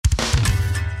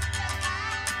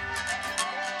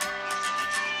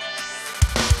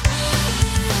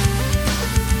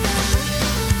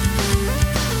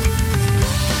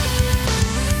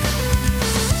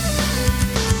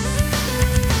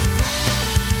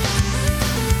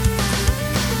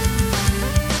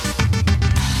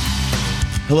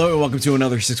Hello and welcome to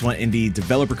another 6-1 Indie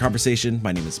Developer Conversation.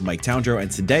 My name is Mike Towndrow, and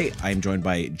today I am joined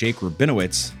by Jake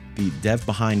Rabinowitz, the dev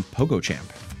behind PogoChamp.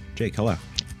 Jake, hello.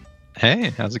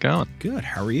 Hey, how's it going? Good.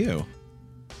 How are you?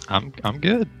 I'm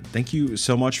good. Thank you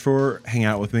so much for hanging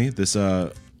out with me. This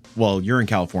well, you're in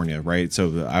California, right?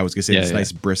 So I was gonna say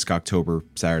nice brisk October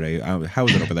Saturday. How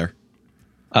is it over there?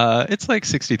 It's like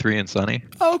 63 and sunny.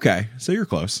 Oh, okay. So you're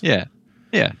close. Yeah.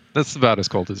 That's about as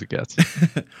cold as it gets.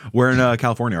 Where in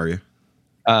California are you?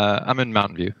 I'm in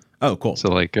Mountain View. Oh, cool. So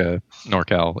like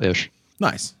NorCal-ish.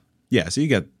 Nice. Yeah. So you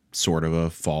get sort of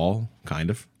a fall, kind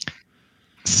of.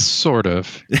 Sort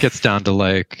of. It gets down to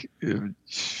like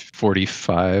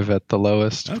 45 at the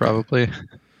lowest, probably.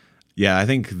 Yeah, I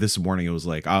think this morning it was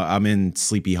like I'm in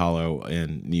Sleepy Hollow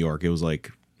in New York. It was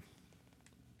like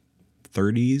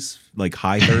 30s, like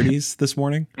high 30s this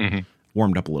morning. Mm-hmm.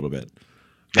 Warmed up a little bit.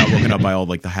 Got woken up by all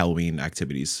like the Halloween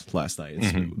activities last night.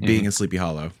 Being in Sleepy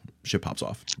Hollow, shit pops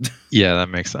off. Yeah, that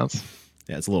makes sense.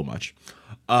 Yeah, it's a little much,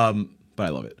 but I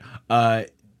love it.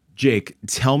 Jake,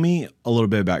 tell me a little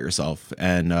bit about yourself,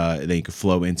 and then you can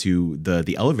flow into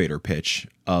the elevator pitch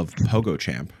of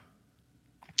PogoChamp.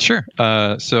 Sure.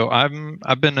 So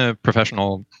I've been a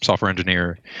professional software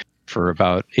engineer for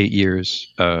about 8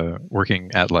 years,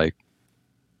 working at like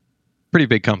pretty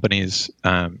big companies,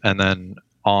 and then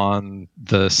on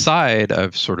the side,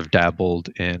 I've sort of dabbled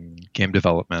in game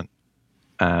development,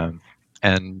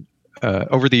 and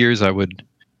over the years, I would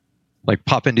like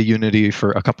pop into Unity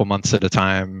for a couple months at a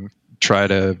time, try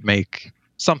to make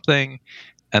something,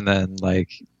 and then like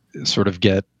sort of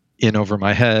get in over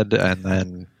my head, and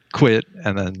then quit,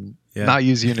 and then not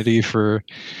use Unity for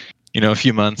a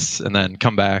few months, and then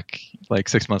come back like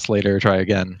 6 months later, try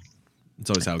again.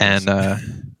 It's always how it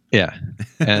goes.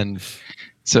 And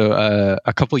so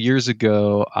a couple years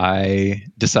ago, I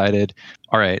decided,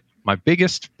 all right, my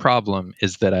biggest problem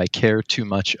is that I care too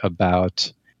much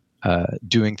about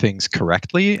doing things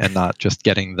correctly and not just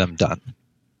getting them done.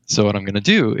 So what I'm going to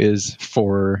do is,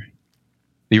 for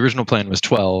the original plan was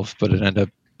 12, but it ended up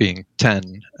being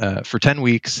 10. For 10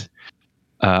 weeks,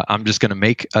 I'm just going to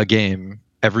make a game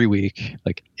every week,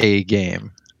 like a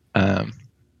game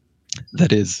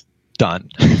that is done.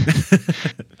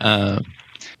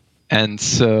 And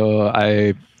so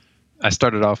I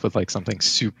started off with like something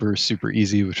super, super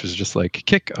easy, which was just like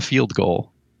kick a field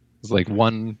goal. It's like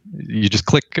you just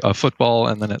click a football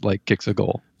and then it like kicks a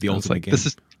goal. The ultimate game. This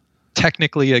is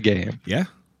technically a game. Yeah.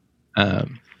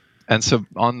 And so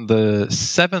on the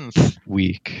 7th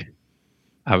week,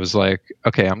 I was like,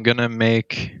 okay, I'm gonna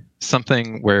make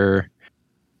something where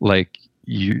like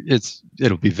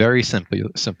it'll be very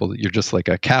simple. You're just like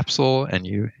a capsule and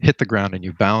you hit the ground and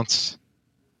you bounce,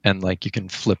 and like you can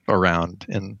flip around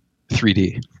in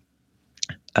 3D.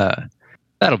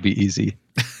 That'll be easy.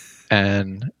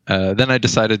 And then I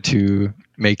decided to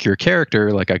make your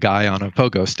character like a guy on a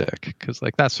pogo stick, because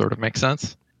like that sort of makes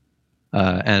sense.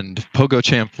 And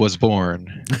PogoChamp was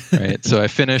born, right? So I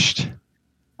finished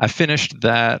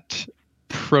that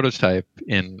prototype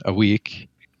in a week,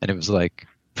 and it was like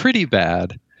pretty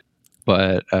bad.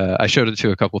 But I showed it to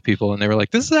a couple people, and they were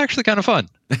like, "This is actually kind of fun."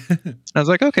 And I was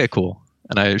like, "Okay, cool."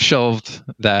 And I shelved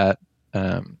that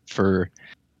for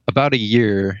about a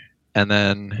year, and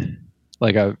then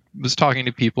like I was talking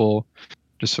to people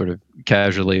just sort of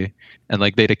casually, and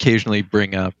like they'd occasionally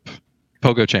bring up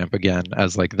PogoChamp again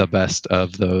as like the best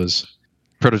of those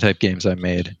prototype games I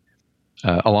made,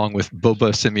 along with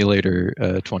Boba Simulator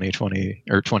 2020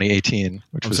 or 2018,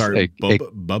 which was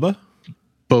Boba?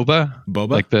 Boba,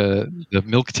 like the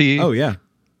milk tea. Oh yeah.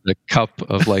 The cup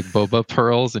of like boba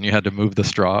pearls, and you had to move the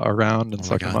straw around and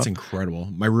suck them up. That's incredible.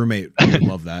 My roommate would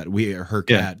love that. Her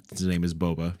cat, his name is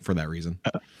Boba for that reason.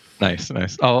 Nice.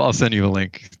 I'll send you a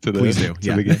link to the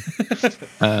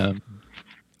game.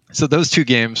 So those two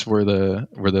games were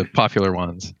the popular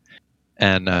ones,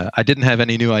 and I didn't have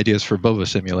any new ideas for Boba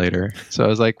Simulator, so I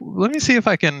was like, let me see if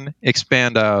I can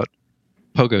expand out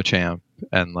PogoChamp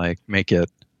and like make it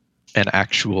an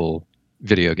actual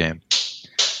video game.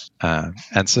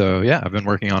 And so, I've been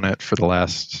working on it for the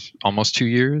last almost 2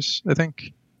 years, I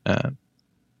think.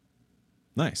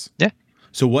 Nice. Yeah.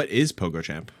 So what is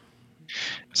PogoChamp?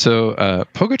 So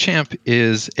PogoChamp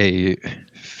is a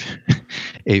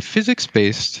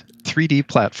physics-based 3D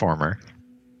platformer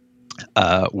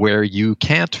where you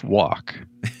can't walk.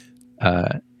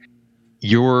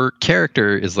 Your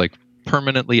character is like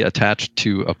permanently attached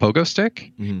to a pogo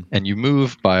stick, and you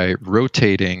move by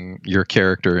rotating your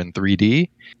character in 3D.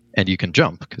 And you can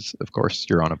jump because, of course,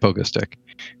 you're on a pogo stick.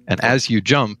 And as you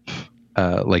jump,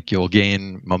 like you'll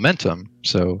gain momentum.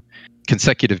 So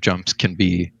consecutive jumps can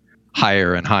be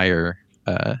higher and higher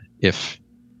if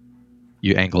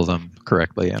you angle them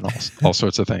correctly and all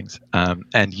sorts of things.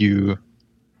 And you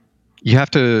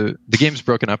have to, the game's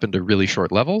broken up into really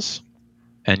short levels,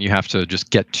 and you have to just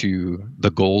get to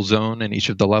the goal zone in each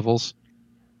of the levels,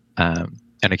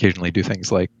 and occasionally do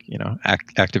things like,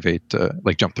 activate,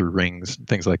 like jump through rings,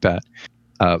 things like that.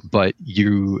 But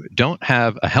you don't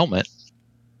have a helmet,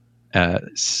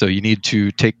 so you need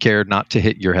to take care not to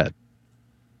hit your head.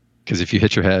 Because if you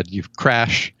hit your head, you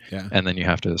crash, and then you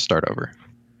have to start over.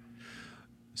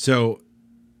 So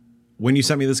when you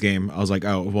sent me this game, I was like,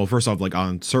 oh, well, first off, like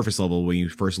on surface level, when you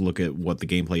first look at what the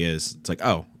gameplay is, it's like,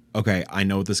 oh, okay, I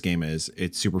know what this game is.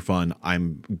 It's super fun.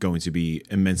 I'm going to be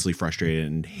immensely frustrated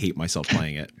and hate myself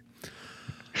playing it.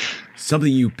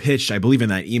 Something you pitched, I believe in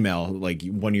that email, like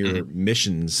one of your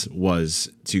missions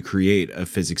was to create a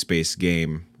physics-based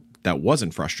game that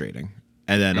wasn't frustrating.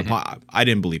 And then I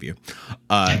didn't believe you.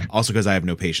 Also because I have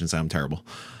no patience. I'm terrible.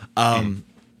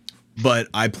 But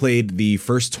I played the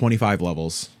first 25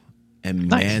 levels, and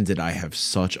man, did I have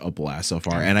such a blast so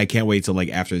far. And I can't wait till like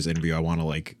after this interview, I want to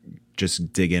like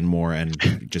just dig in more and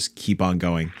just keep on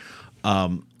going.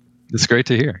 It's great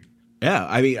to hear. Yeah.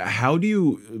 I mean,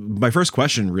 my first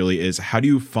question really is, how do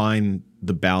you find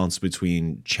the balance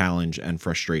between challenge and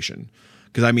frustration?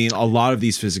 Because I mean, a lot of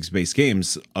these physics-based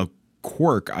games, a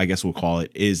quirk, I guess we'll call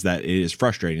it, is that it is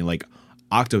frustrating. Like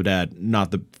Octodad,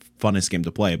 not the funnest game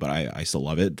to play, but I still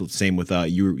love it. Same with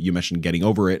you mentioned Getting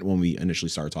Over It when we initially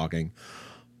started talking.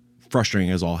 Frustrating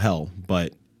as all hell,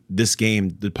 but this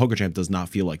game, the PogoChamp, does not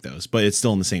feel like those, but it's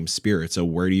still in the same spirit. So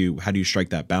how do you strike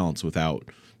that balance without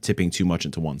tipping too much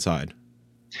into one side?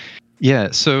 Yeah,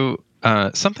 so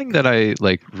something that I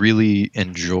like really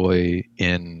enjoy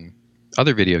in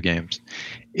other video games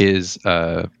is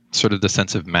sort of the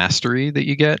sense of mastery that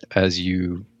you get as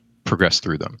you progress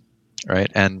through them, right?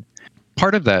 And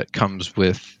part of that comes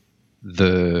with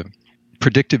the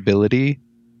predictability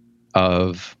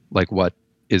of like what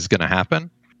is going to happen.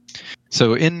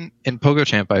 So in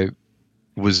PogoChamp, I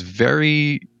was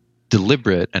very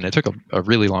deliberate, and it took a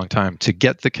really long time to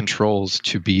get the controls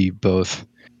to be both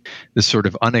this sort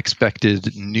of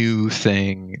unexpected new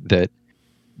thing that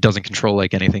doesn't control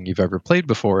like anything you've ever played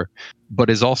before, but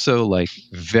is also like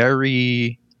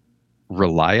very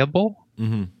reliable.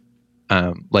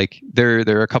 Like there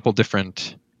are a couple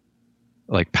different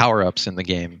like power-ups in the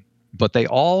game, but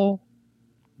the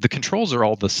controls are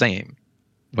all the same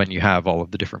when you have all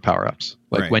of the different power-ups.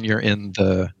 Like when you're in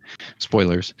the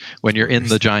when you're in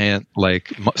the giant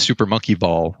like super monkey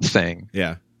ball thing,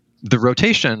 the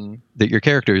rotation that your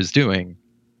character is doing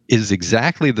is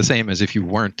exactly the same as if you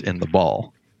weren't in the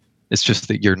ball. It's just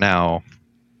that you're now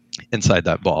inside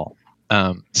that ball.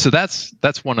 So that's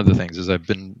one of the things, is I've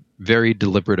been very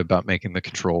deliberate about making the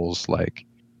controls like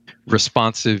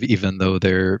responsive, even though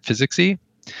they're physicsy.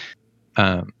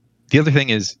 The other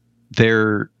thing is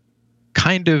they're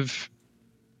kind of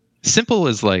simple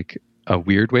is like a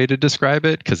weird way to describe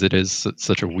it, because it is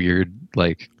such a weird,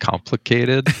 like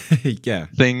complicated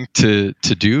thing to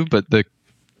do. But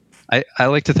I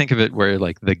like to think of it where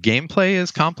like the gameplay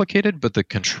is complicated, but the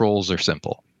controls are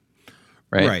simple,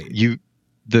 right?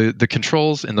 The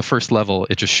controls in the first level,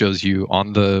 it just shows you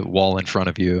on the wall in front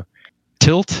of you,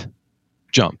 tilt,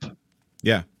 jump.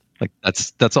 Yeah. Like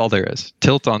that's all there is.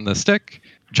 Tilt on the stick,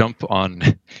 jump on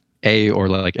A or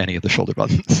like any of the shoulder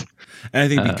buttons. And I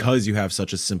think because you have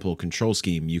such a simple control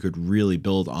scheme, you could really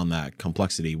build on that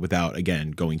complexity without,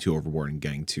 again, going too overboard and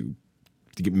getting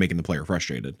making the player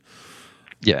frustrated.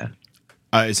 Yeah.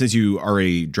 Since you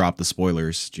already dropped the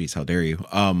spoilers, geez, how dare you?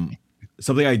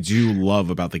 Something I do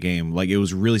love about the game, like it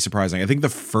was really surprising. I think the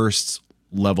first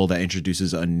level that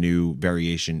introduces a new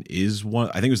variation is one.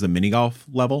 I think it was the mini golf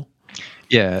level.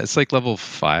 Yeah, it's like level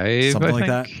 5, something I like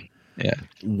think. that. Yeah.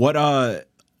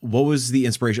 What was the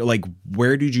inspiration? Like,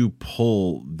 where did you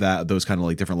pull those kind of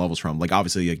like different levels from? Like,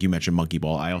 obviously, like you mentioned Monkey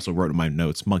Ball. I also wrote in my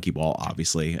notes Monkey Ball,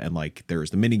 obviously, and like there's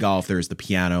the mini golf, there's the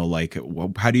piano. Like,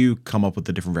 how do you come up with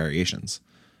the different variations,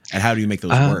 and how do you make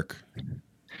those work?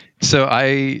 So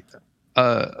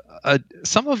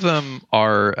some of them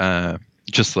are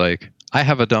just like, I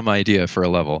have a dumb idea for a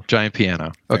level, giant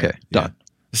piano. Okay, done.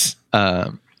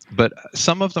 But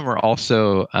some of them are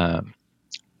also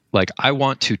like, I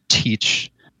want to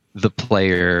teach the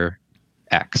player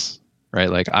X, right?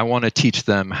 Like I want to teach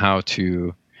them how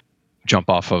to jump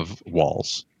off of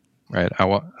walls, right?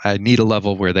 I need a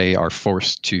level where they are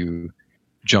forced to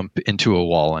jump into a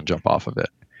wall and jump off of it.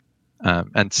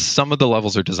 And some of the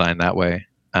levels are designed that way.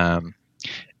 And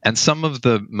some of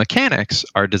the mechanics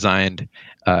are designed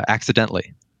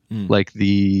accidentally. Like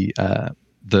the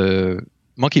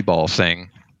monkey ball thing,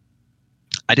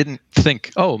 I didn't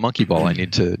think, oh, Monkey Ball, I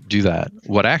need to do that.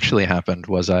 What actually happened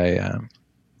was I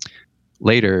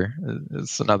later,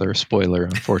 it's another spoiler,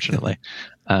 unfortunately.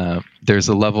 There's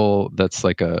a level that's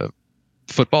like a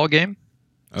football game.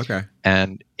 Okay.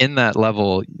 And in that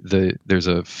level, there's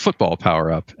a football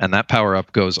power up, and that power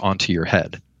up goes onto your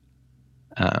head,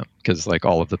 because like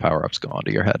all of the power ups go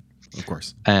onto your head. Of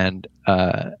course. And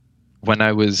when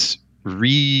I was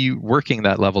reworking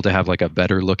that level to have like a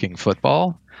better looking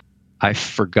football, I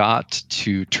forgot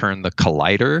to turn the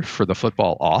collider for the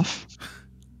football off.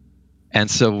 And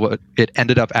so it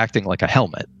ended up acting like a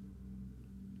helmet.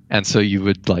 And so you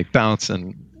would like bounce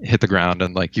and hit the ground,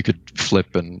 and like you could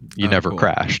flip and you never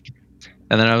crashed.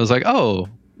 And then I was like, oh,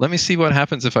 let me see what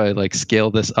happens if I like scale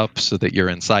this up so that you're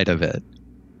inside of it.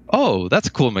 Oh, that's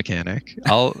a cool mechanic.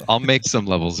 I'll make some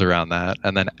levels around that.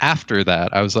 And then after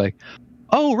that, I was like,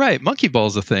 oh, right, Monkey Ball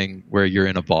is a thing where you're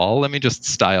in a ball. Let me just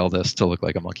style this to look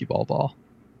like a Monkey Ball ball.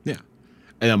 Yeah.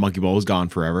 And then Monkey Ball was gone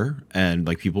forever, and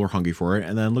like people were hungry for it.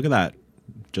 And then look at that.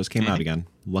 Just came out again.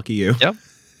 Lucky you. Yep.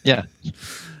 Yeah.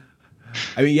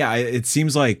 I mean, yeah, it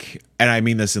seems like, and I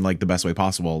mean this in like the best way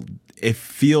possible, it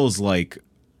feels like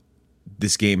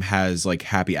this game has like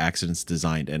happy accidents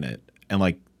designed in it. And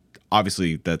like,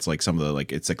 obviously that's like some of the,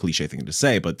 like, it's a cliche thing to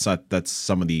say, but that's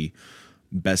some of the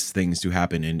best things to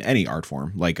happen in any art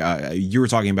form. Like you were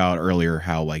talking about earlier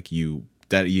how like you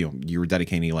were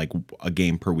dedicating like a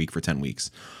game per week for 10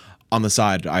 weeks. On the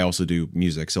side, I also do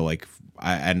music. So like,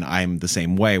 I'm the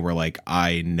same way where like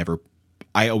I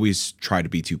always try to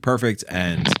be too perfect.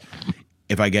 And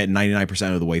if I get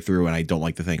 99% of the way through and I don't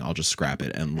like the thing, I'll just scrap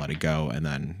it and let it go. And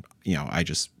then, I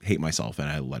just hate myself and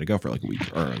I let it go for like a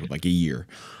week or like a year.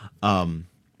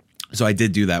 So I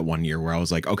did do that one year where I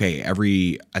was like, okay, I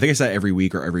think I said every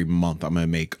week or every month, I'm going to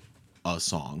make a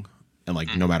song, and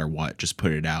like, no matter what, just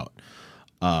put it out.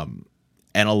 And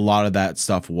a lot of that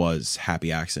stuff was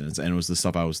happy accidents, and it was the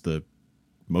stuff I was the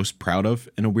most proud of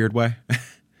in a weird way.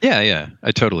 Yeah.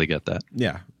 I totally get that.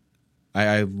 Yeah.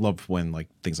 I love when like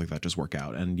things like that just work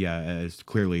out. And yeah, it's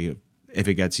clearly, if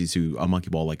it gets you to a Monkey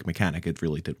Ball like mechanic, it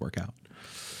really did work out.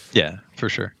 Yeah, for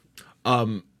sure.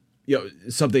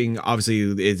 Something obviously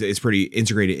is pretty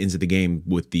integrated into the game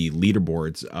with the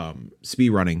leaderboards. Speed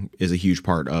running is a huge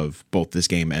part of both this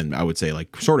game and I would say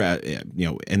like sort of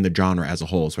in the genre as a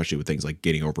whole, especially with things like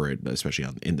getting over it, especially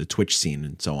in the Twitch scene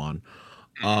and so on.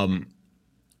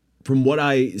 From what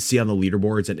I see on the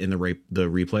leaderboards and in the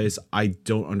replays, I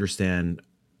don't understand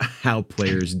how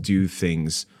players do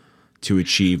things to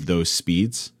achieve those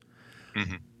speeds.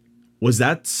 Mm-hmm. Was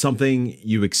that something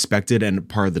you expected and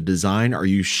part of the design? Are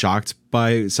you shocked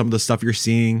by some of the stuff you're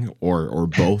seeing, or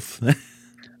both?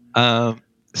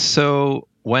 So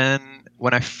when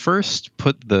I first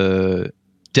put the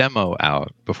demo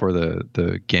out before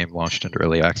the game launched into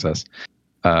early access,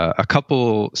 a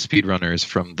couple speedrunners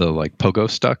from the like Pogo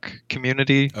Stuck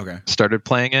community started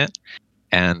playing it,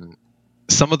 and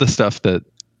some of the stuff that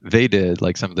they did,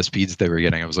 like some of the speeds they were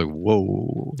getting, I was like,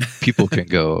 whoa, people can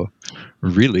go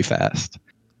really fast.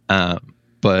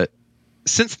 But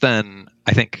since then,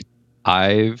 I think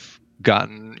I've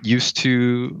gotten used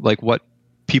to like what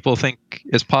people think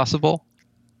is possible.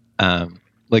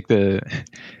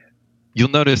 You'll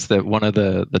notice that one of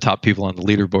the top people on the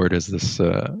leaderboard is this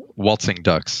Waltzing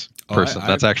Ducks person.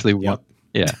 That's actually one.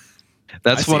 Yeah.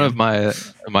 That's one of my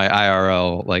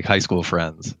IRL like high school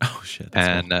friends. Oh shit.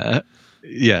 And cool.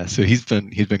 Yeah, so he's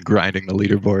been grinding the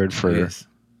leaderboard for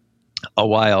a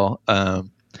while.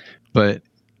 But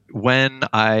when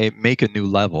I make a new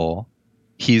level,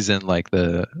 he's in like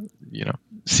the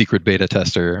secret beta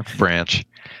tester branch,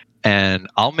 and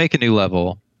I'll make a new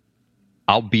level,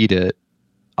 I'll beat it,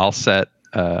 I'll set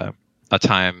a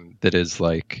time that is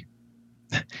like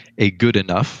a good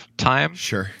enough time.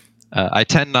 Sure. I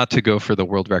tend not to go for the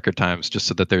world record times just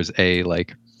so that there's a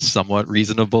like somewhat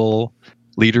reasonable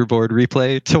leaderboard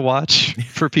replay to watch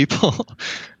for people.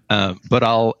 But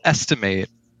I'll estimate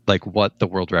like what the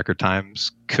world record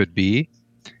times could be.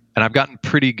 And I've gotten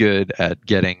pretty good at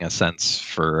getting a sense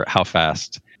for how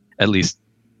fast at least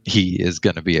he is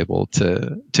going to be able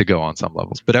to go on some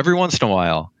levels. But every once in a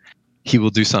while, he will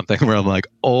do something where I'm like,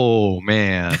 oh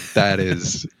man, that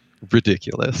is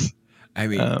ridiculous. I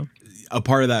mean, a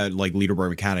part of that like leaderboard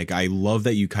mechanic, I love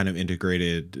that you kind of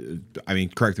integrated, I mean,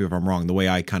 correct me if I'm wrong, the way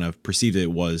I kind of perceived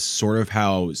it was sort of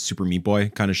how Super Meat Boy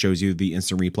kind of shows you the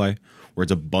instant replay, where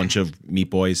it's a bunch of Meat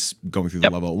Boys going through the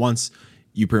level at once.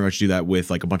 You pretty much do that with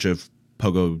like a bunch of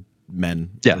Pogo men.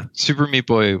 Yeah, Super Meat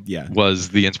Boy was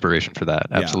the inspiration for that.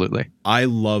 Absolutely. Yeah. I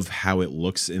love how it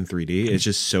looks in 3D. It's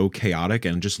just so chaotic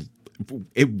and just,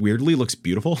 it weirdly looks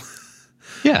beautiful.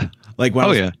 Yeah. Like when I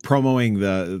Oh was yeah. promoting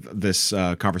this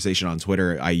conversation on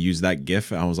Twitter, I used that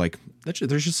GIF. And I was like,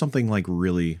 there's just something like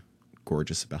really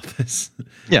gorgeous about this.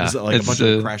 Yeah. Just like a bunch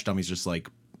of crash dummies just like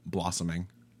blossoming.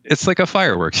 It's like a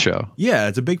fireworks show. Yeah,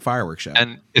 it's a big fireworks show.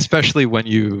 And especially when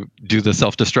you do the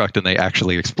self-destruct and they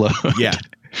actually explode. Yeah.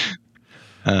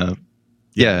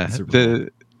 Yeah. Super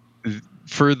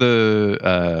For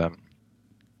the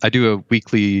I do a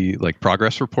weekly like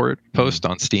progress report post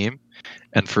on Steam,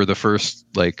 and for the first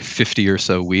like 50 or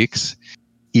so weeks,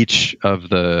 each of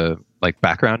the like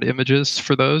background images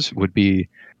for those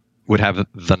would have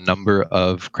the number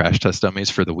of crash test dummies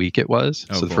for the week it was.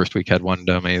 Oh, so cool. the first week had 1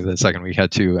 dummy, the second week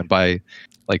had 2, and by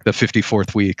like the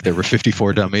 54th week there were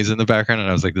 54 dummies in the background, and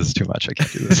I was like, this is too much. I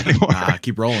can't do this anymore.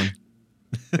 Keep rolling.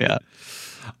 Yeah.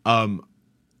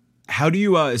 How do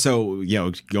you so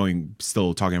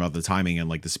still talking about the timing and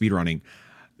like the speed running,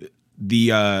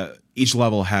 the each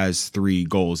level has 3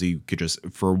 goals. You could just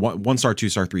for 1 star, 2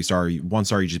 star, 3 star. 1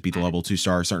 star you just beat the level, 2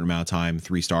 star a certain amount of time,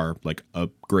 3 star like a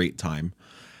great time.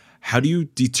 How do you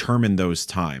determine those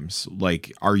times?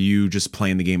 Like, are you just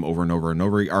playing the game over and over and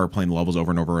over, or playing the levels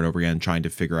over and over and over again, trying to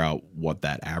figure out what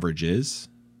that average is?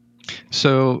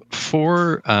 So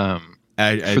to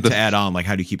add on, like,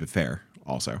 how do you keep it fair?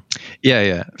 Also,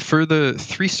 yeah, for the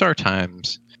 3-star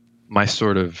times, my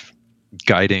sort of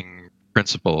guiding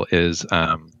principle is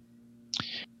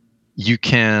you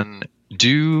can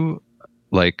do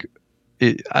like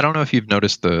I don't know if you've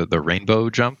noticed the rainbow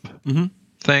jump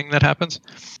thing that happens.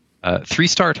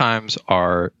 3-star times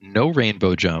are no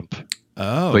rainbow jump,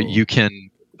 but you can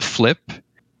flip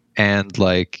and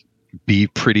like be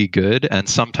pretty good, and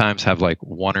sometimes have like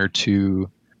 1 or 2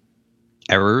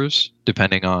 errors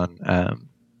depending on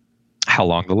how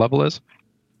long the level is.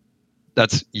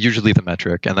 That's usually the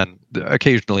metric, and then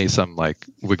occasionally some like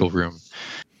wiggle room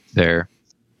there.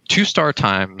 2-star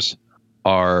times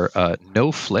are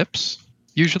no flips,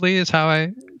 usually is how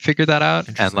I figured that out,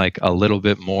 and like a little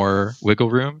bit more wiggle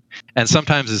room. And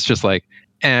sometimes it's just like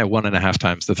 1.5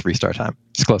 times the 3-star time.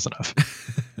 It's close enough.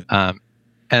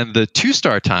 And the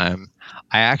 2-star time,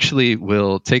 I actually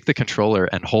will take the controller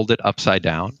and hold it upside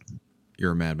down.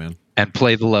 You're a madman. And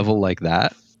play the level like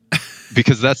that,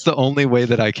 because that's the only way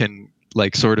that I can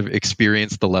like sort of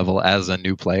experience the level as a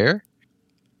new player.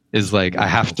 Is like I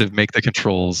have to make the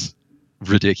controls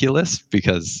ridiculous,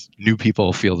 because new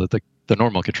people feel that the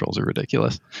normal controls are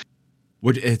ridiculous.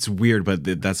 It's weird, but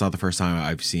that's not the first time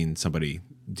I've seen somebody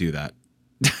do that.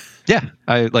 Yeah,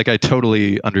 I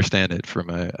totally understand it from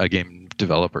a game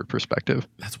developer perspective.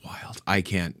 That's wild. I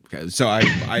can't. So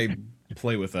I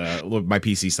play with my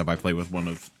PC stuff. I play with one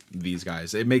of these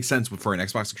guys. It makes sense for an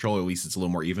Xbox controller. At least it's a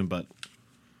little more even. But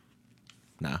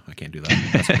no, I can't do that.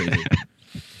 That's crazy.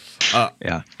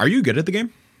 Yeah. Are you good at the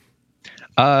game?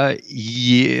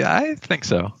 Yeah, I think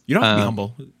so. You don't have to be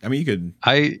humble. I mean, you could.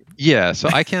 So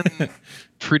I can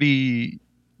pretty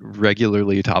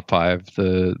regularly top 5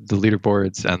 the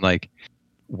leaderboards, and like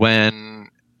when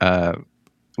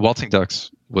Waltzing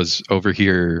Ducks was over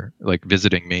here like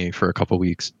visiting me for a couple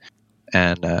weeks,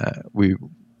 and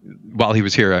while he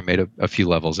was here, I made a few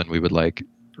levels, and we would like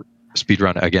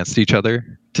speedrun against each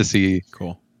other to see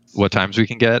what times we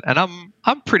can get, and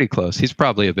I'm pretty close. He's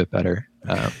probably a bit better,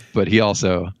 but he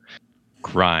also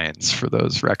grinds for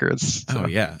those records. So,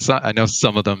 yeah. So I know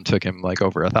some of them took him like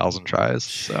over 1,000 tries.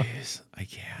 Jeez, so I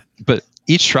can't. But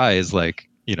each try is like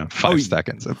 5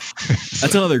 seconds.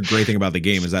 That's another great thing about the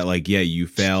game, is that like, yeah, you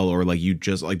fail, or like you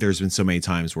just like, there's been so many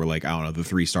times where like, I don't know, the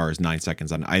 3 stars 9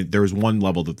 seconds, and there was one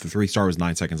level that the 3 star was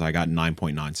 9 seconds. I got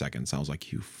 9.9 seconds. I was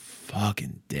like, you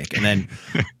fucking dick. And then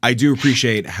I do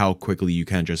appreciate how quickly you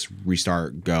can just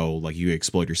restart, go, like you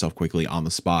explode yourself quickly on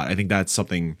the spot. I think that's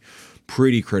something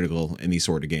pretty critical in these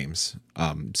sort of games,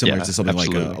 similar to something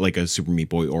like a Super Meat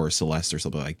Boy or a Celeste or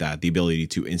something like that. The ability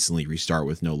to instantly restart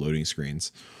with no loading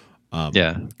screens.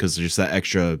 Because just that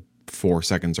extra 4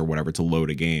 seconds or whatever to load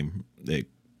a game,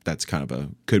 that's kind of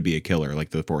could be a killer.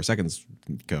 Like the 4 seconds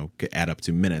add up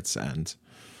to minutes, and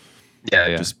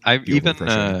I've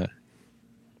even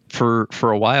for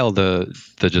a while the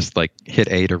just like hit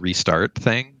A to restart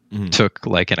thing took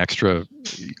like an extra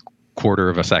quarter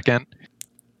of a second,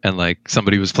 and like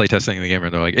somebody was playtesting the game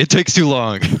and they're like, it takes too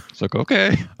long. It's like,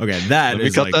 okay, that let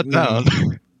me cut that down.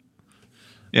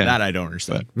 Yeah, that I don't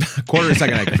understand. Quarter of a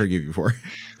second I can forgive you for.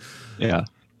 Yeah,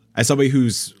 as somebody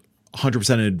who's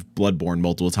 100%ed Bloodborne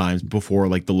multiple times before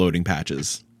like the loading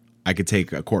patches, I could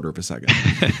take a quarter of a second.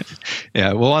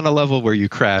 Yeah, well, on a level where you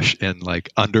crash in like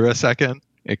under a second,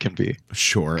 it can be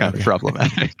kind of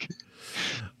problematic.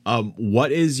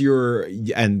 What is your,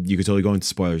 and you could totally go into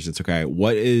spoilers, it's okay,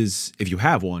 what is, if you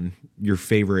have one, your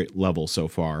favorite level so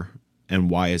far, and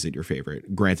why is it your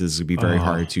favorite? Granted, this would be very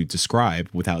hard to describe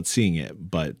without seeing it,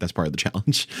 but that's part of the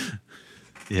challenge.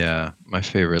 Yeah, my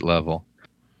favorite level.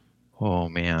 Oh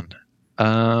man.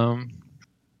 I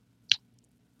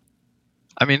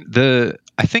mean,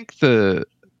 I think the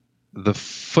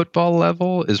football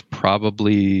level is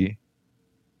probably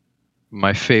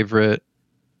my favorite,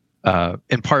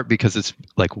 in part because it's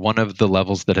like one of the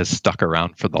levels that has stuck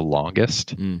around for the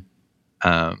longest.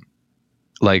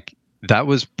 Like that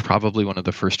was probably one of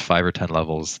the first 5 or 10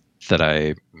 levels that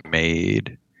I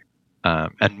made,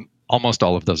 and almost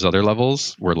all of those other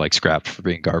levels were like scrapped for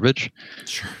being garbage.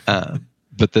 Sure.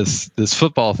 But this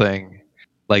football thing,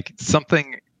 like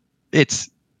something, it's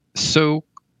so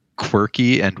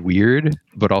quirky and weird,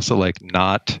 but also like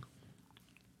not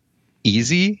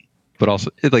easy, but also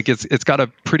it's got a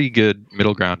pretty good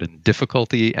middle ground in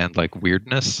difficulty and like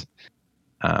weirdness,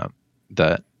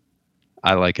 that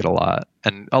I like it a lot.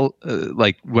 And I'll,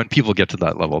 like when people get to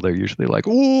that level, they're usually like,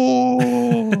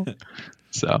 "Ooh!"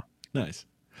 So nice.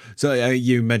 So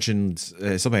you mentioned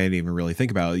something I didn't even really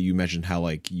think about. You mentioned how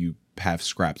like you have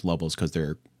scrapped levels because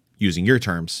they're, using your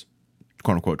terms,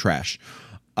 quote unquote trash.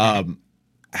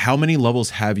 How many levels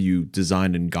have you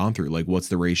designed and gone through? Like, what's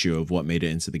the ratio of what made it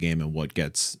into the game and what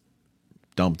gets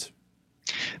dumped?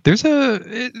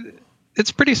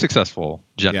 It's pretty successful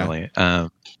generally.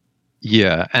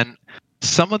 Yeah, and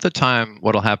some of the time,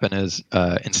 what'll happen is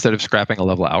instead of scrapping a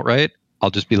level outright, I'll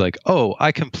just be like, "Oh,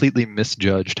 I completely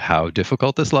misjudged how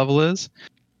difficult this level is.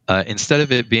 Instead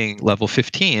of it being level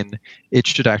 15, it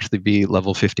should actually be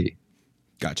level 50."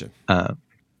 Gotcha.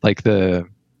 Like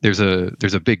there's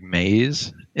a big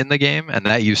maze in the game, and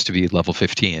that used to be level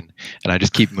 15, and I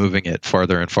just keep moving it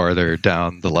farther and farther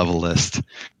down the level list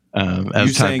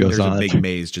as time goes on. There's a big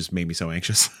maze just made me so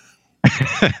anxious.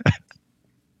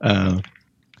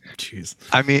 Jeez.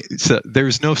 I mean, so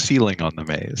there's no ceiling on the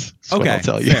maze. Okay, I'll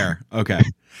tell you. Fair. Okay.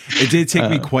 It did take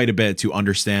me quite a bit to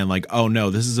understand, like, oh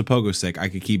no, this is a pogo stick. I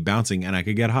could keep bouncing and I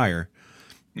could get higher.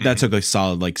 That took a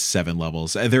solid like 7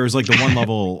 levels. There was like the one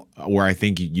level where I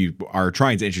think you are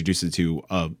trying to introduce it to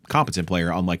a competent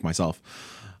player, unlike myself,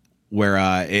 where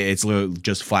it's literally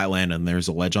just flat land and there's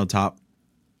a ledge on top.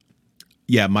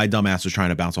 Yeah, my dumbass was trying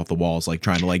to bounce off the walls, like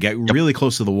trying to like get really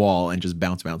close to the wall and just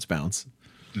bounce.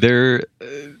 The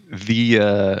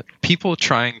people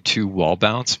trying to wall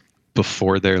bounce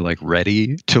before they're like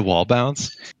ready to wall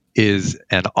bounce is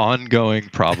an ongoing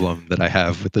problem that I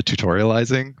have with the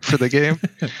tutorializing for the game.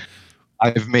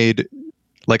 I've made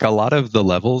like a lot of the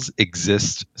levels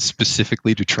exist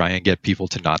specifically to try and get people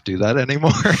to not do that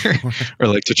anymore, or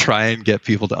like to try and get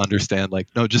people to understand, like,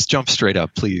 no, just jump straight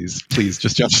up, please,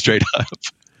 just jump straight up.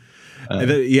 I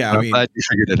mean, glad you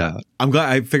figured it out. I'm glad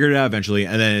I figured it out eventually,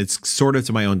 and then it's sort of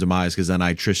to my own demise because then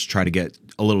I just try to get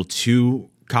a little too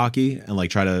cocky and like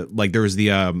try to like there was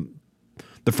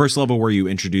the first level where you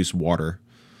introduce water,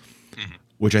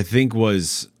 which I think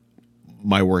was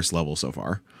my worst level so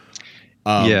far.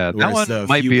 Yeah, that one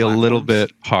might be a little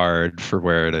bit hard for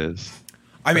where it is.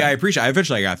 I mean, I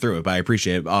eventually got through it, but I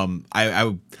appreciate it.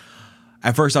 I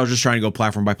at first I was just trying to go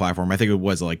platform by platform. I think it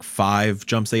was like 5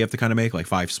 jumps that you have to kind of make, like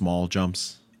 5 small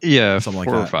jumps. Yeah, something like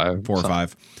 4 that. or 5. 4 or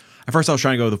 5. At first I was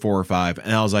trying to go with the 4 or 5,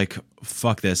 and I was like,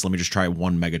 fuck this, let me just try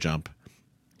one mega jump.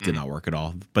 Did not work at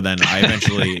all. But then I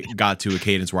eventually got to a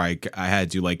cadence where I had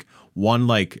to like one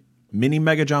like mini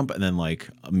mega jump and then like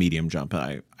a medium jump. And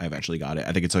I eventually got it.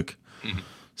 I think it took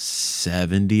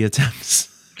 70 attempts.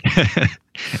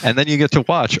 And then you get to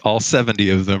watch all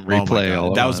 70 of them replay.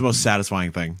 Oh that was the most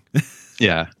satisfying thing.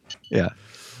 Yeah.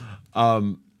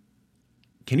 Can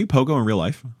you pogo in real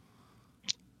life?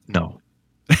 No.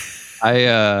 Have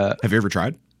you ever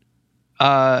tried?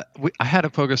 I had a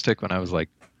pogo stick when I was like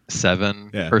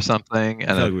 7 or something,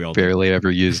 and I barely ever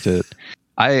used it.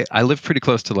 I lived pretty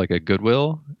close to like a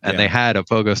Goodwill, and they had a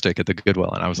pogo stick at the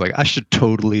Goodwill, and I was like, I should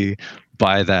totally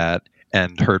buy that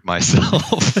and hurt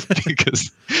myself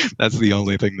because that's the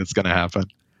only thing that's going to happen.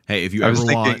 Hey, if you ever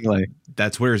want, like,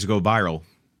 that's where to go viral.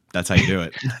 That's how you do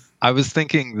it. I was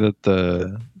thinking that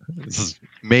this is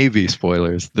maybe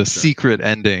spoilers. The secret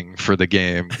ending for the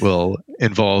game will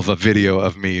involve a video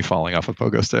of me falling off a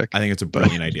pogo stick. I think it's a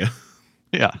brilliant idea.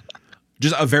 Yeah.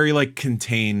 Just a very like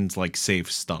contained, like safe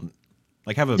stunt.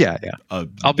 Like have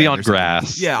I'll be on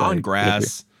grass. Yeah, like, on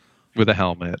grass with a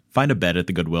helmet. Find a bed at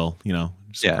the Goodwill.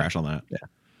 Just crash on that. Yeah,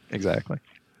 exactly.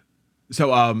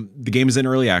 So the game is in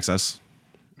early access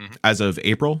as of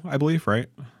April, I believe, right?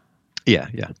 Yeah.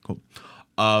 Cool.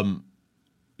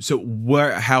 So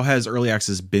how has early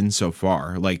access been so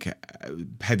far? Like,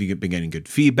 have you been getting good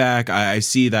feedback? I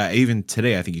see that even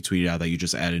today, I think you tweeted out that you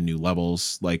just added new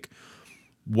levels. Like,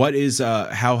 What is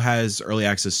how has early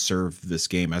access served this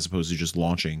game as opposed to just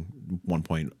launching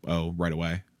 1.0 right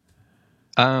away?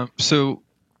 So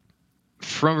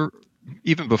from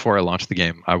even before I launched the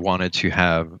game, I wanted to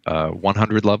have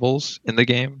 100 levels in the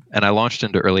game, and I launched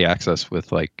into early access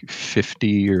with like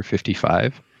 50 or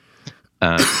 55.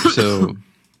 So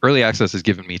early access has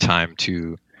given me time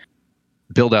to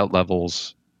build out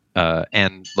levels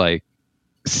and like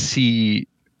see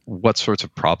what sorts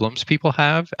of problems people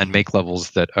have and make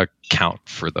levels that account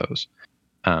for those.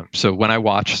 So when I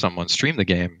watch someone stream the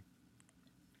game,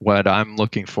 what I'm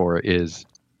looking for is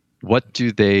what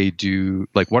do they do?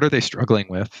 Like, what are they struggling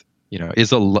with?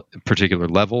 Is a particular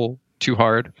level too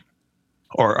hard,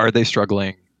 or are they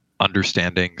struggling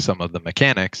understanding some of the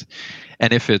mechanics?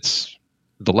 And if it's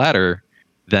the latter,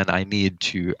 then I need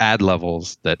to add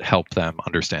levels that help them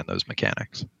understand those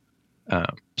mechanics.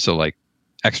 So like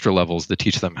extra levels that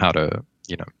teach them how to,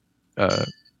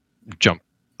 jump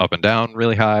up and down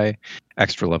really high,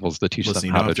 extra levels that teach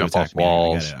them how to jump off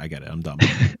walls. I get it. I'm dumb.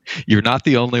 You're not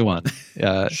the only one.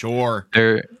 Sure.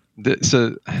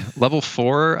 So level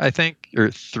 4, I think,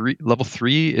 or 3. Level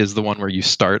 3 is the one where you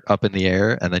start up in the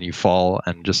air and then you fall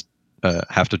and just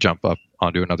have to jump up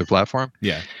onto another platform.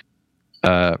 Yeah.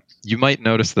 You might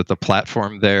notice that the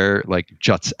platform there like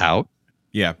juts out.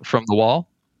 Yeah. From the wall.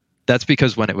 That's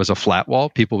because when it was a flat wall,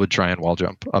 people would try and wall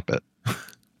jump up it,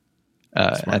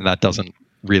 and that doesn't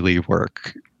really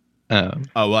work.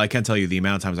 Well, I can tell you the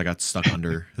amount of times I got stuck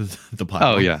under the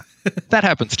platform. Oh yeah, that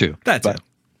happens too. That's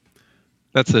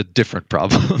a different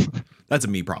problem. That's a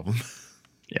me problem.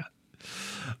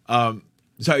 Yeah.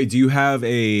 So do you have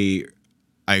a?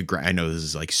 I know this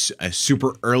is like a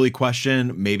super early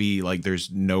question. Maybe like there's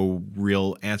no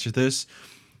real answer to this.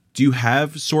 Do you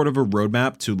have sort of a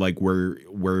roadmap to like where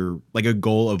like a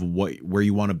goal of where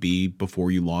you want to be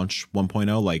before you launch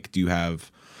 1.0? Like, do you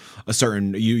have a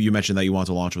certain, you mentioned that you want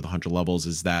to launch with 100 levels.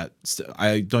 Is that,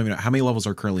 I don't even know, how many levels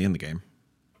are currently in the game?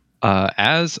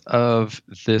 As of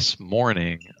this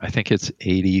morning, I think it's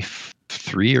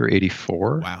 83 or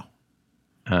 84. Wow.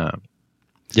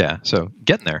 Yeah. So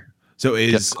getting there. So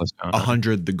is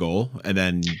 100 the goal? And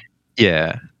then.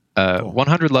 Yeah. Cool.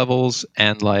 100 levels.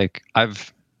 And like,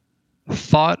 I've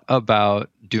thought about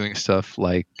doing stuff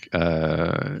like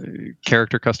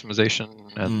character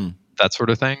customization and that sort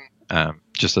of thing,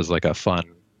 just as like a fun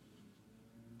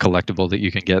collectible that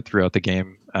you can get throughout the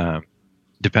game,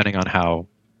 depending on how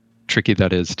tricky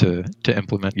that is to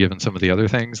implement given some of the other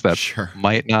things that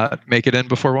might not make it in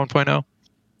before 1.0.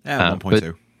 Yeah,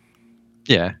 1.2.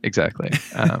 Yeah, exactly.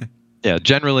 Yeah,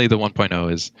 generally the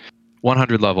 1.0 is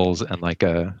 100 levels and like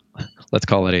let's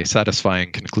call it a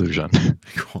satisfying conclusion.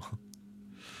 Cool.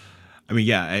 I mean,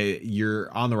 yeah,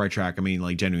 you're on the right track. I mean,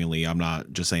 like, genuinely, I'm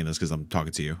not just saying this because I'm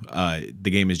talking to you. The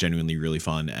game is genuinely really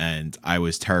fun, and I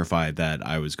was terrified that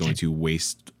I was going to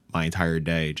waste my entire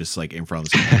day just like in front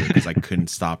of this computer because I couldn't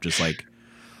stop. Just like,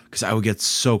 because I would get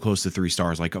so close to 3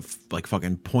 stars, like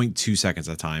fucking 0.2 seconds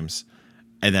at times,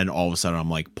 and then all of a sudden I'm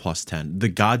like plus 10. The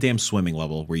goddamn swimming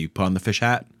level where you put on the fish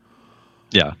hat.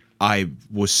 Yeah, I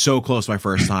was so close my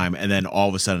first time, and then all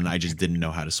of a sudden I just didn't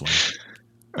know how to swim.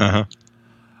 Uh-huh.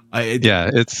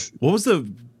 What was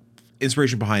the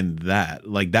inspiration behind that?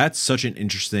 Like, that's such an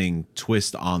interesting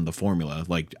twist on the formula,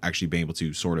 like actually being able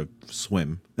to sort of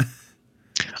swim.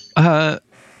 I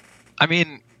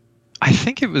mean, I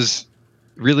think it was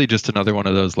really just another one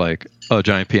of those like,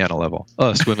 giant piano level,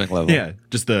 swimming level. Yeah,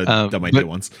 just the dumb idea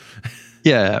ones.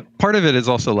 Yeah, part of it is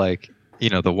also like,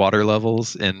 the water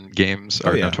levels in games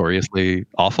are notoriously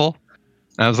awful.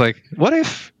 And I was like, what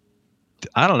if,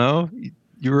 I don't know,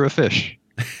 you were a fish?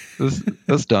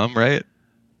 That's dumb, right?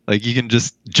 Like, you can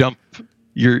just jump.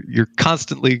 You're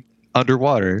constantly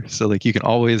underwater, so like you can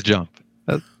always jump.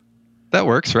 That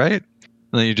works, right?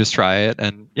 And then you just try it,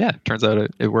 and yeah, it turns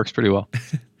out it works pretty well.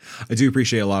 I do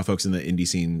appreciate a lot of folks in the indie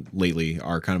scene lately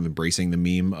are kind of embracing the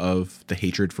meme of the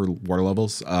hatred for water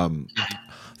levels. I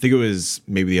think it was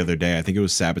maybe the other day. I think it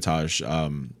was Sabotage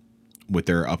with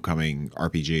their upcoming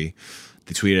RPG.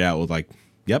 They tweeted out with like,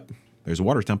 "Yep, there's a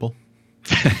water temple."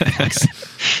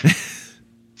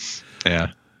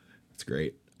 Yeah, it's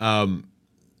great. And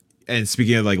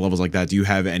speaking of like levels like that, do you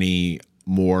have any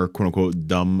more quote unquote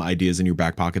dumb ideas in your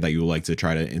back pocket that you would like to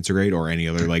try to integrate, or any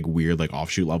other like weird like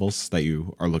offshoot levels that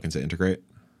you are looking to integrate?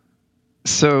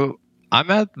 So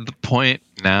I'm at the point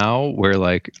now where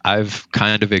like I've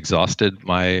kind of exhausted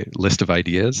my list of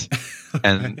ideas. Okay.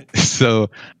 And so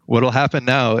what'll happen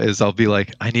now is I'll be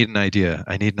like, I need an idea.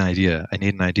 And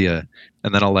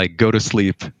then I'll like go to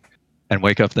sleep and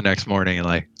wake up the next morning and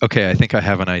like, okay, I think I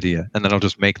have an idea. And then I'll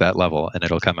just make that level and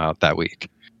it'll come out that week.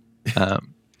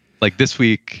 Like this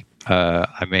week,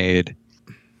 I made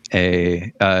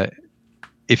a.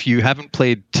 If you haven't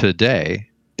played today,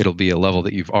 it'll be a level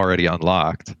that you've already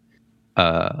unlocked.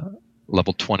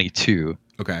 Level 22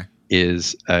 Okay.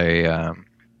 is a.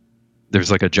 There's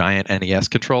like a giant NES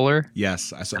controller.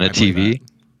 Yes, I saw. And a TV.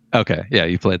 Okay, yeah,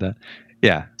 you played that.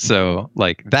 Yeah, so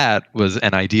like that was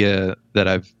an idea that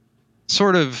I've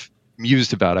sort of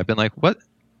mused about. I've been like, what?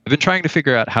 I've been trying to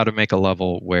figure out how to make a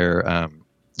level where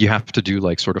you have to do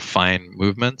like sort of fine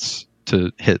movements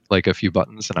to hit like a few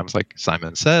buttons. And I was like,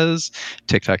 Simon Says,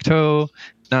 tic-tac-toe.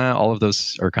 Nah, all of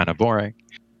those are kind of boring.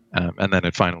 And then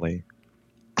it finally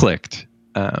clicked.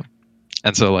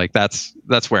 And so like that's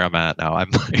where I'm at now. I'm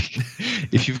like,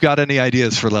 if you've got any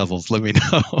ideas for levels, let me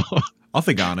know. I'll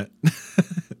think on it.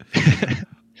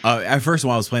 At first,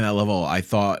 while I was playing that level, I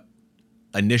thought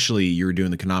initially you were doing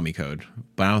the Konami code,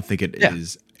 but I don't think it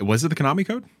is. Was it the Konami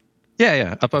code?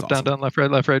 Yeah. Up, That's down, down, left,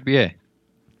 right, BA.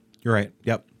 You're right.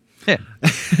 Yep. Yeah.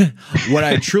 What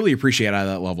I truly appreciate out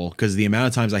of that level, because the amount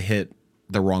of times I hit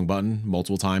the wrong button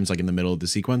multiple times, like in the middle of the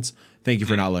sequence, thank you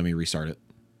for not letting me restart it.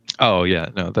 Oh yeah,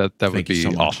 no, that would be so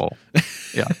awful.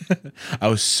 Yeah. I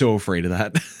was so afraid of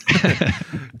that.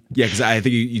 Yeah, because I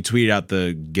think you tweeted out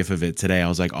the GIF of it today. I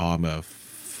was like, oh, I'm gonna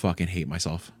fucking hate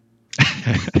myself.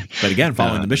 But again,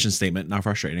 following the mission statement, not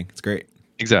frustrating. It's great.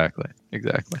 Exactly.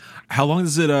 How long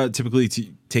does it typically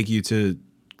take you to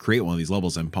create one of these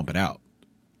levels and pump it out?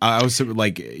 I was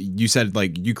like, you said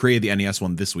like you created the NES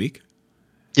one this week.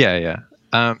 Yeah.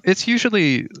 It's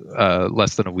usually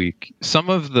less than a week. Some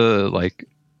of the like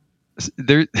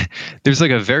there's like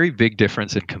a very big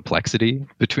difference in complexity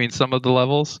between some of the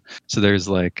levels. So there's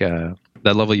like that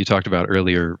level you talked about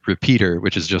earlier, Repeater,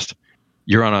 which is just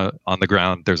you're on the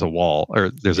ground, there's a wall or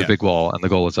there's a big wall and the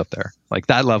goal is up there. Like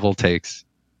that level takes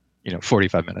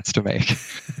 45 minutes to make.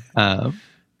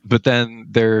 But then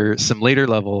there's some later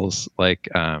levels like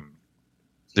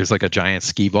there's like a giant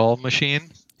skee ball machine.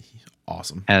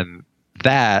 Awesome. And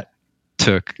that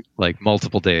took like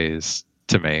multiple days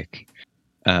to make.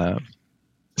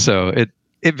 So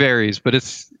it varies, but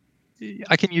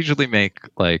I can usually make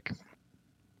like,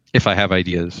 if I have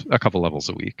ideas, a couple levels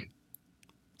a week.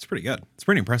 It's pretty good. It's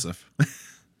pretty impressive.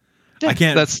 Yeah, I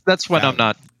can't. That's when I'm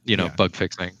not, bug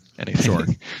fixing anything. Sure.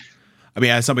 I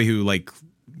mean, as somebody who like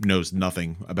knows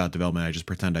nothing about development, I just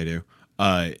pretend I do.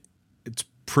 It's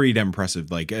pretty damn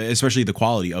impressive. Like, especially the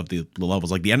quality of the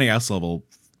levels. Like the NES level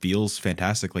feels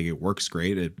fantastic. Like it works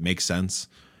great. It makes sense.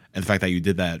 And the fact that you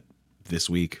did that this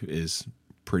week is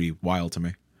pretty wild to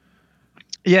me.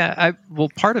 Yeah, well,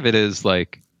 part of it is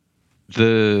like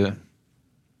the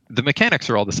mechanics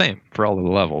are all the same for all of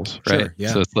the levels, right? Sure,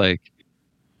 yeah. So it's like,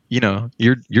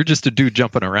 you're just a dude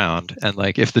jumping around, and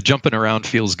like if the jumping around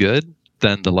feels good,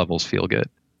 then the levels feel good.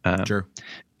 Sure.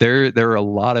 There are a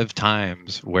lot of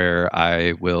times where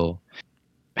I will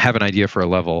have an idea for a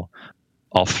level.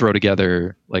 I'll throw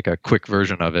together like a quick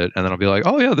version of it, and then I'll be like,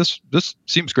 oh yeah, this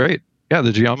seems great. Yeah,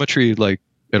 the geometry, like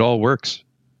it all works.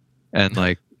 And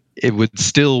like it would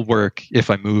still work if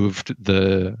I moved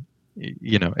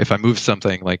if I moved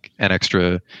something like an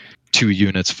extra 2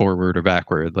 units forward or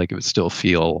backward, like it would still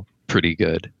feel pretty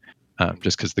good,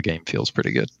 just because the game feels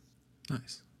pretty good.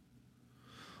 Nice.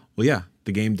 Well, yeah,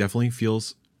 the game definitely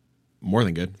feels more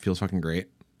than good. Feels fucking great.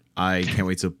 I can't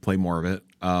wait to play more of it.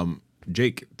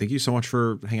 Jake, thank you so much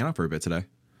for hanging out for a bit today.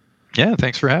 Yeah,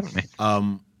 thanks for having me.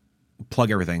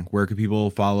 Plug everything. Where can people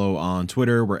follow on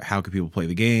Twitter? How can people play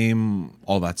the game?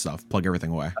 All that stuff. Plug everything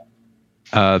away.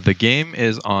 The game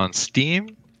is on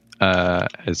Steam.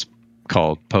 It's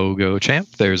called Pogo Champ.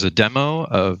 There's a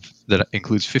demo that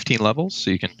includes 15 levels,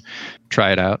 so you can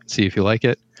try it out, see if you like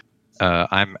it.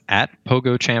 I'm at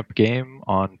Pogo Champ Game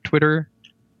on Twitter.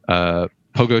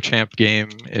 Pogo Champ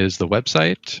Game is the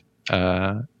website,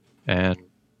 and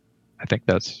I think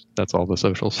that's all the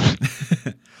socials.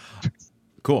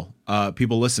 Cool.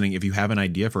 People listening, if you have an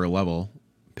idea for a level,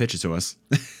 pitch it to us.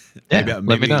 Yeah,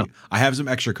 let me know. I have some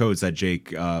extra codes that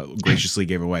Jake graciously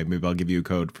gave away. Maybe I'll give you a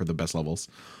code for the best levels.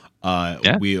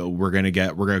 We're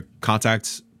gonna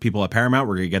contact people at Paramount.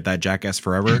 We're gonna get that Jackass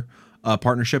Forever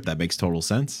partnership. That makes total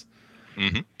sense.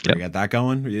 Mm-hmm. We're gonna get that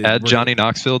going. Add Johnny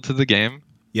Knoxville to the game.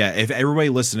 Yeah, if everybody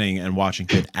listening and watching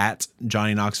could at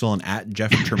Johnny Knoxville and at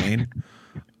Jeff Tremaine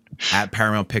at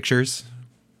Paramount Pictures,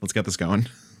 let's get this going.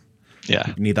 Yeah.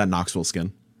 You need that Knoxville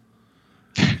skin.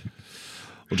 Well,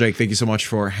 Jake, thank you so much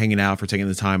for hanging out, for taking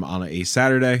the time on a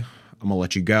Saturday. I'm going to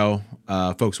let you go.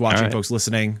 Folks watching, folks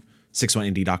listening,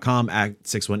 61indie.com, at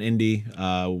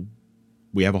 61indie.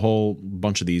 We have a whole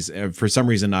bunch of these. For some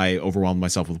reason, I overwhelmed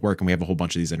myself with work, and we have a whole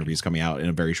bunch of these interviews coming out in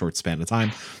a very short span of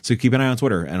time. So keep an eye on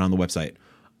Twitter and on the website.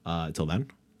 Until then,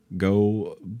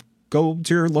 go go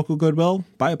to your local Goodwill,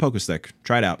 buy a Pogo Stick,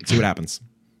 try it out, see what happens.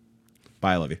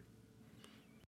 Bye, I love you.